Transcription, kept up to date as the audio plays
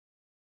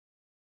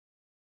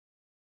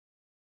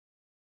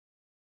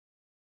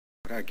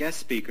Our guest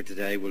speaker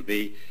today will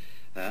be,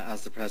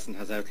 as the President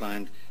has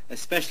outlined,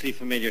 especially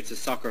familiar to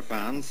soccer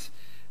fans,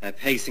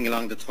 pacing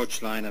along the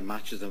touchline at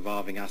matches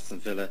involving Aston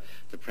Villa,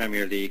 the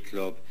Premier League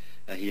club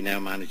he now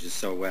manages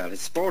so well.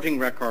 His sporting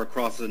record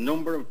crosses a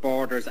number of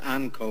borders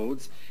and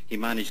codes. He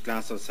managed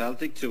Glasgow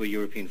Celtic to a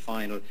European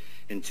final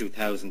in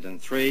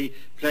 2003,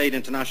 played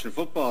international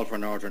football for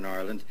Northern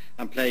Ireland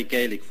and played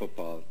Gaelic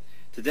football.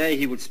 Today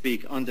he would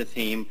speak on the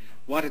theme,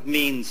 what it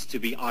means to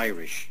be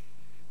Irish.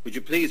 Would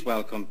you please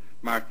welcome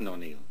Martin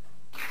O'Neill.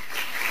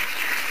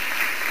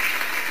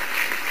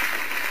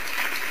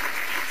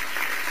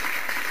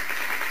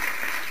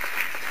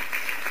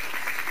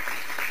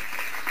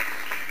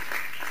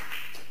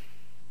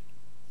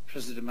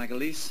 President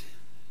McAleese,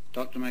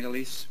 Dr.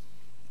 McAleese,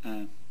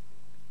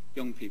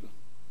 young people.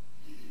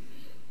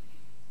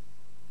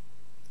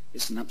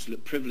 It's an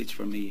absolute privilege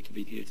for me to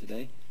be here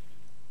today.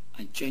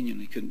 I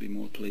genuinely couldn't be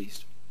more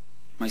pleased.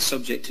 My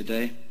subject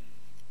today,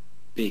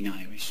 being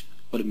Irish,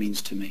 what it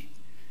means to me.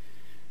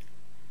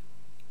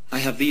 I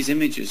have these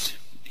images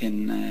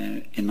in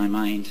my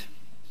mind.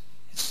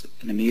 It's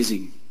an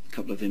amazing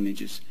couple of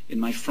images. In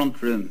my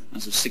front room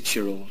as a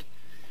 6-year-old,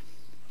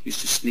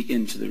 used to sneak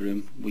into the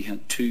room. We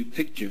had 2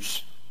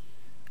 pictures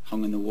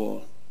hung on the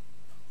wall.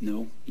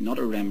 No, not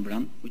a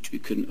Rembrandt, which we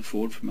couldn't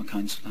afford from a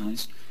council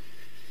house,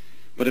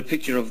 but a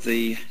picture of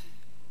the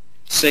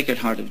Sacred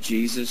Heart of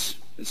Jesus,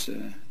 this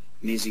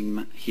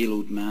amazing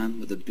haloed man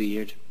with a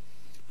beard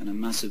and a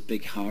massive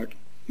big heart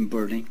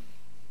burning,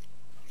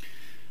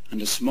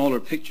 and a smaller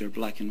picture,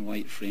 black and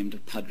white, framed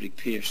of Padraig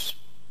Pearse.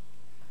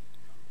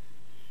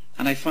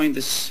 And I find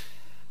this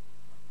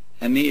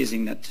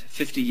amazing that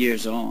 50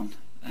 years on,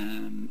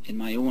 in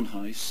my own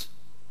house,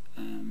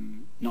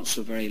 not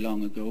so very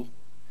long ago,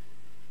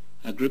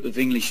 a group of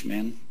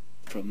Englishmen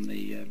from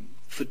the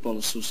Football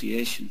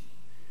Association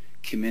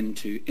came in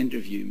to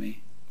interview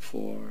me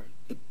for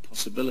the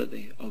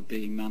possibility of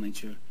being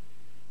manager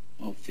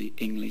of the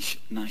English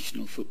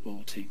national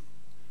football team.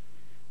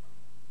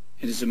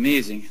 It is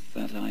amazing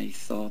that I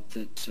thought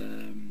that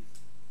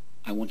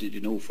I wanted to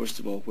know, first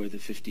of all, where the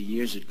 50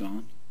 years had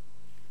gone,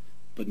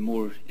 but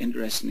more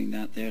interesting than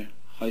that there,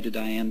 how did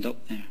I end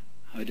up there?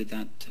 How did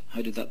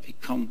that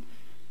become?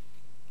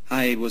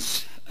 I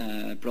was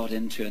brought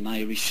into an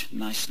Irish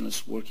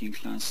nationalist working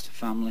class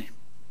family,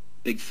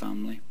 big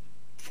family,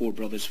 4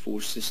 brothers,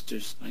 4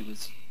 sisters. I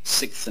was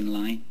 6th in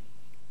line.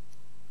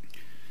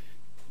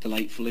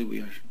 Delightfully,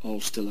 we are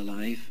all still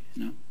alive,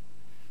 you know,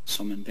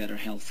 some in better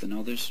health than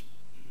others.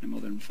 My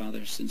mother and father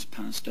have since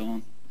passed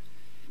on,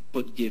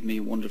 but gave me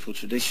wonderful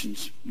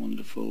traditions,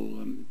 wonderful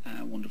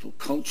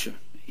culture,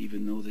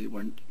 even though they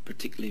weren't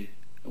particularly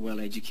well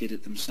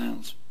educated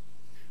themselves.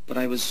 But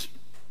I was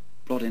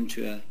brought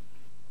into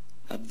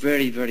a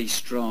very, very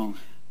strong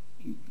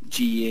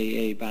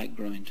GAA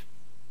background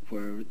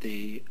where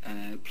they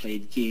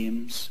played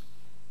games.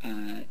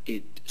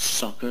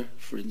 Soccer,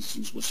 for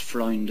instance, was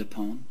frowned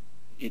upon.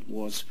 It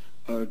was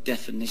our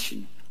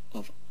definition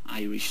of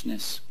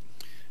Irishness.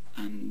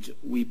 And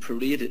we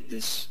paraded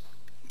this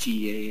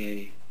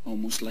GAA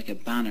almost like a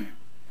banner.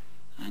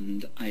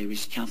 And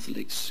Irish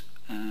Catholics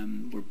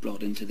were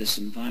brought into this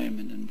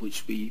environment in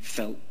which we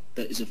felt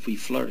that as if we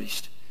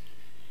flourished.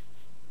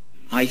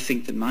 I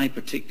think that my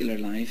particular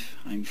life,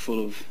 I'm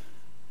full of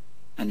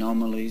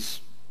anomalies,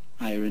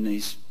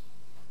 ironies,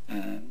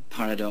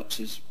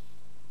 paradoxes,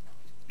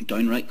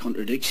 downright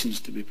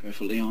contradictions, to be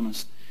perfectly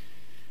honest.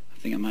 I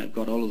think I might have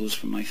got all of those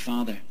from my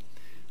father.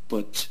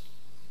 But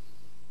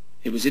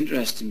it was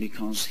interesting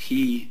because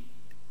he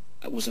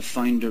was a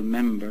founder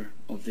member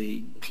of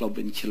the club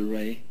in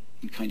Kilrea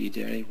in County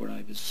Derry, where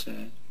I was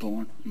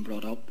born and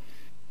brought up.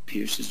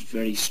 Pearse is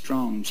very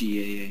strong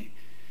GAA.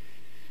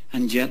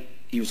 And yet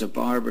he was a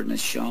barber in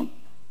his shop,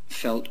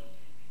 felt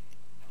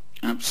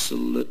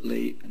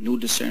absolutely no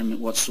discernment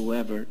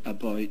whatsoever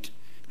about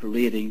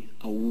parading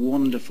a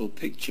wonderful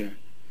picture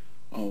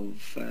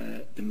of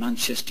the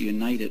Manchester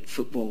United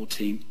football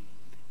team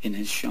in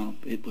his shop.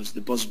 It was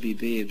the Busby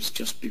Babes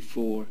just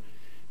before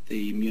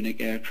the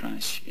Munich air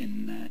crash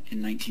in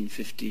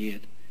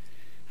 1958.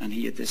 And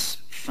he had this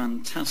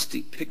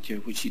fantastic picture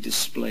which he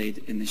displayed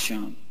in the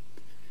shop.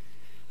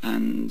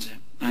 And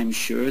I'm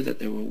sure that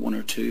there were 1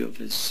 or 2 of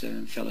his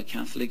fellow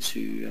Catholics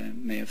who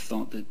may have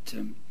thought that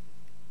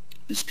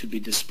this could be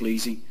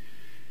displeasing.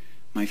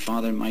 My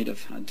father might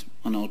have had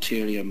an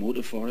ulterior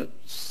motive for it,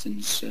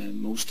 since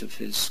most of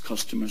his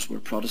customers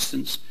were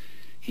Protestants.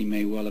 He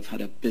may well have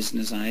had a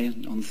business eye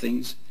on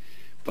things.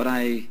 But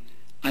I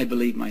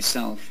believe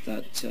myself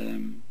that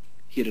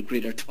he had a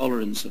greater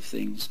tolerance of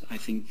things. I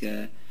think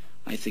that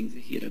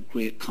he had a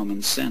great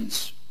common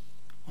sense.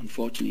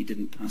 Unfortunately, he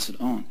didn't pass it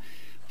on.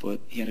 But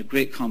he had a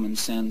great common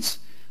sense,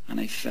 and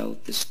I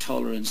felt this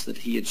tolerance that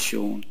he had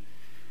shown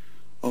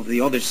of the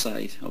other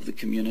side of the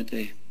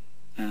community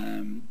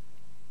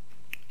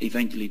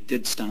eventually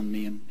did stand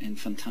me in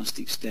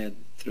fantastic stead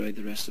throughout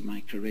the rest of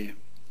my career.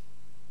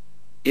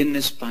 In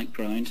this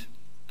background,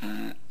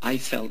 I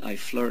felt I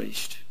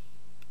flourished.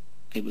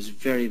 It was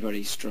very,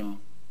 very strong.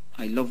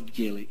 I loved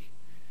Gaelic.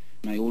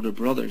 My older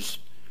brothers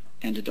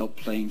ended up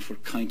playing for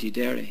County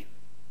Derry,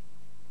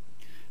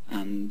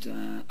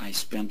 and I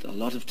spent a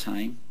lot of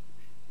time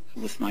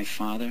with my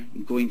father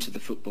going to the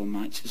football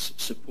matches,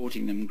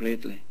 supporting them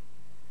greatly.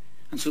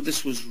 And so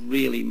this was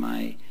really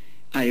my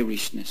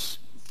Irishness,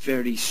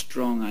 very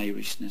strong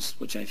Irishness,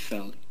 which I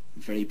felt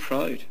very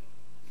proud.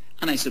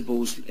 And I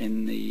suppose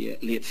in the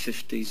late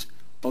 50s,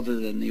 other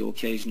than the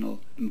occasional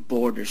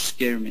border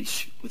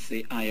skirmish with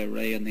the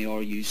IRA and the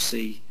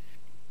RUC,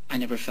 I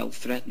never felt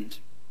threatened.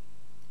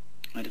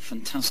 I had a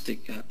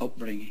fantastic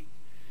upbringing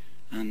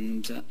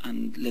and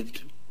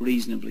lived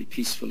reasonably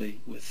peacefully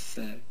with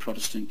the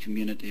Protestant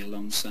community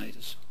alongside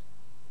us.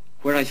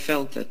 Where I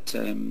felt that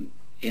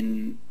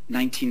in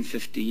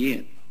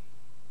 1958,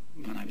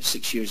 when I was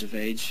 6 years of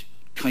age,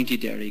 County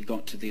Derry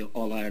got to the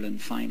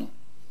All-Ireland final,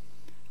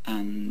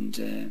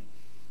 and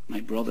my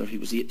brother, who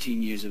was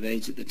 18 years of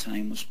age at the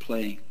time, was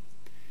playing,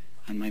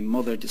 and my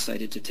mother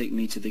decided to take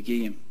me to the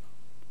game.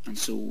 And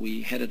so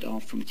we headed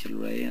off from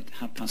Kilrea at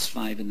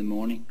 5:30 in the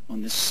morning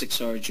on this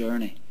 6-hour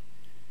journey.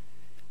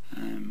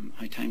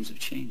 How times have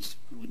changed.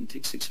 It wouldn't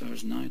take 6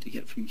 hours now to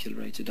get from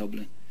Kilrea to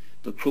Dublin.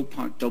 But Croke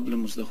Park,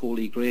 Dublin was the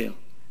Holy Grail,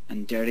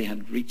 and Derry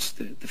had reached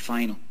the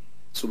final.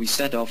 So we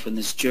set off on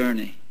this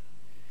journey.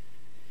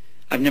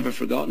 I've never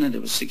forgotten it. I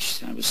was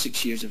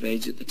 6 years of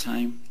age at the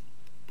time.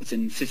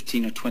 Within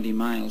 15 or 20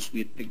 miles, we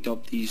had picked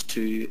up these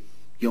two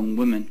young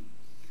women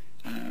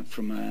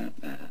from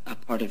a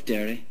part of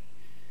Derry.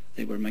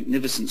 They were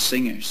magnificent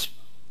singers,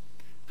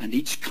 and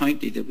each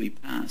county that we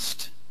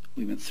passed,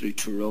 we went through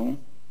Tyrone,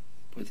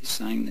 where they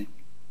sang the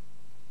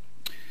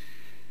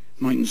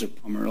Mountains of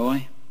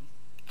Pomeroy,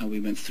 and we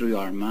went through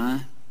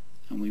Armagh,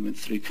 and we went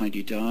through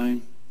County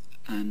Down,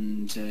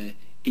 and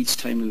each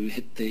time we would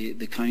hit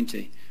the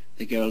county,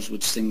 the girls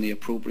would sing the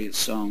appropriate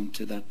song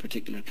to that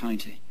particular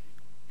county.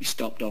 We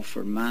stopped off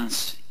for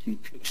Mass in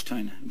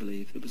Cookstown, I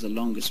believe. It was the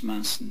longest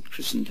Mass in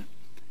Christendom,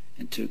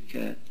 and took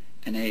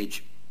an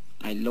age.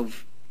 I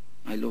loved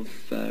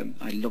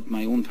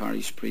my own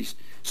parish priest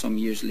some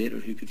years later,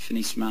 who could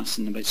finish Mass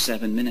in about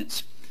 7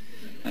 minutes.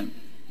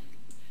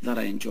 That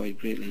I enjoyed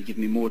greatly. He gave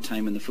me more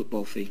time in the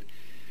football field.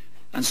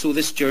 And so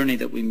this journey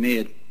that we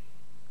made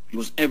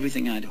was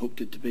everything I'd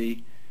hoped it to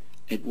be.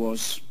 It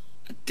was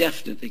a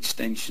definite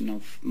extension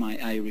of my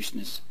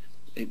Irishness.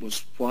 It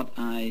was what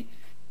I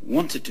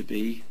wanted to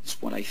be.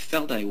 It's what I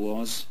felt I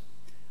was,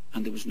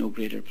 and there was no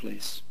greater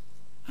place.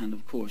 And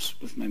of course,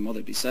 with my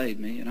mother beside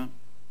me, you know,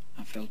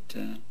 I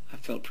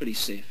felt pretty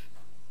safe.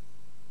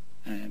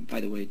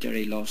 By the way,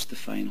 Derry lost the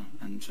final,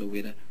 and so we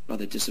had a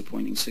rather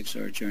disappointing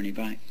 6-hour journey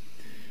back.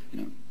 You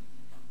know,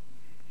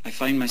 I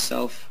find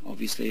myself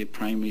obviously at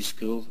primary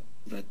school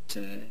that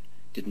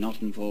did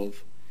not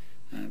involve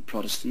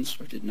Protestants,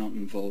 or did not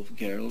involve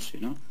girls. You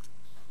know,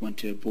 went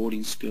to a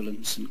boarding school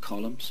in St.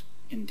 Columns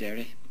in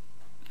Derry,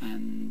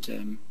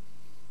 and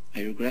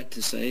I regret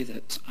to say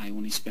that I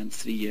only spent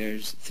 3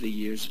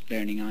 years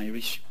learning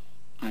Irish.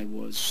 I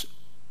was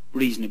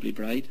reasonably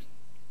bright.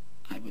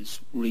 I was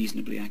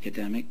reasonably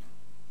academic,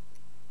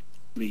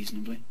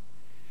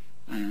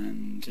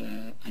 and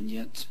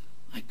yet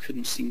I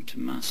couldn't seem to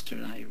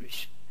master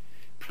Irish.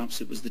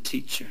 Perhaps it was the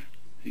teacher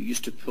who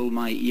used to pull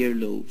my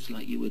earlobes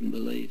like you wouldn't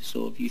believe.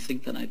 So if you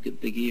think that I've got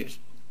big ears,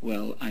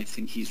 well, I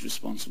think he's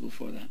responsible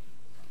for that.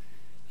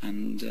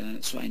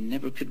 And so I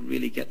never could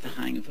really get the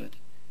hang of it.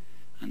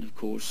 And of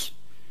course,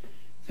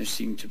 there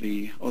seemed to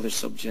be other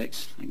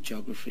subjects like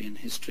geography and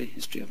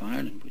history of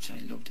Ireland, which I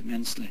loved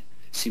immensely,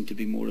 seemed to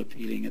be more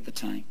appealing at the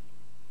time.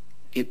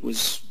 It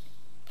was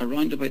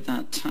around about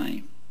that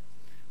time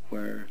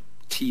where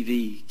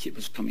TV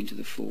was coming to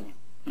the fore,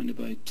 around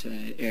about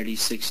early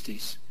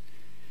 60s.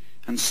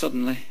 And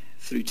suddenly,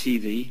 through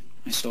TV,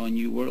 I saw a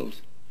new world.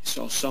 I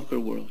saw a soccer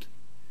world.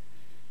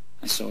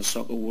 I saw a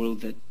soccer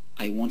world that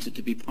I wanted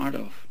to be part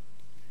of.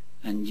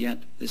 And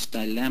yet this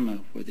dilemma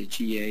where the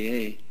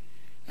GAA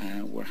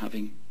were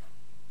having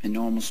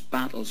enormous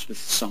battles with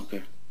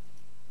soccer.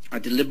 I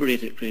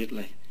deliberated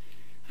greatly.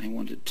 I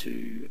wanted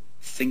to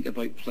think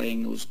about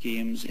playing those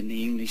games in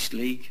the English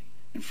League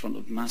in front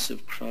of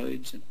massive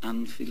crowds at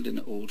Anfield and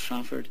at Old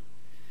Trafford.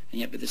 And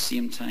yet at the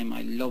same time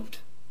I loved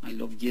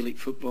Gaelic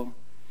football.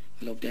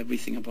 I loved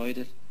everything about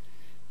it.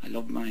 I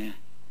loved my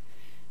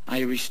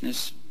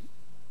Irishness,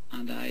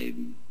 and I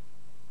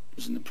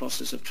was in the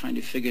process of trying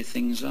to figure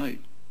things out.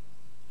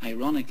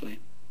 Ironically,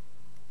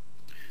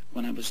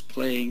 when I was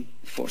playing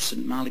for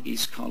St.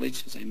 Malachy's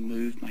College, as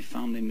my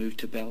family moved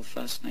to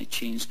Belfast, and I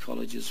changed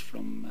colleges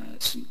from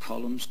St.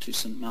 Columns to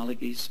St.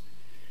 Malachy's.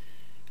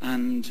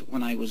 And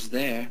when I was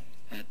there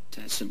at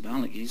St.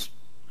 Malachy's,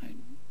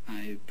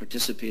 I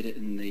participated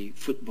in the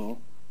football,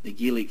 the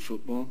Gaelic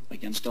football,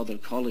 against other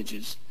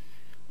colleges.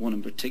 One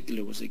in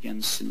particular was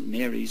against St.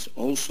 Mary's,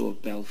 also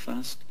of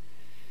Belfast.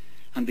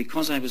 And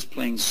because I was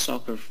playing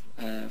soccer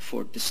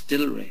for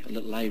Distillery, a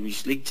little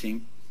Irish league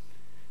team,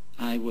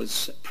 I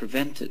was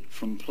prevented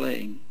from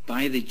playing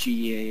by the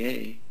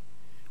GAA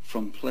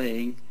from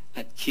playing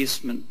at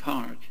Casement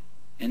Park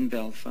in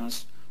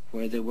Belfast,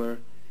 where they were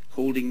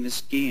holding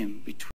this game between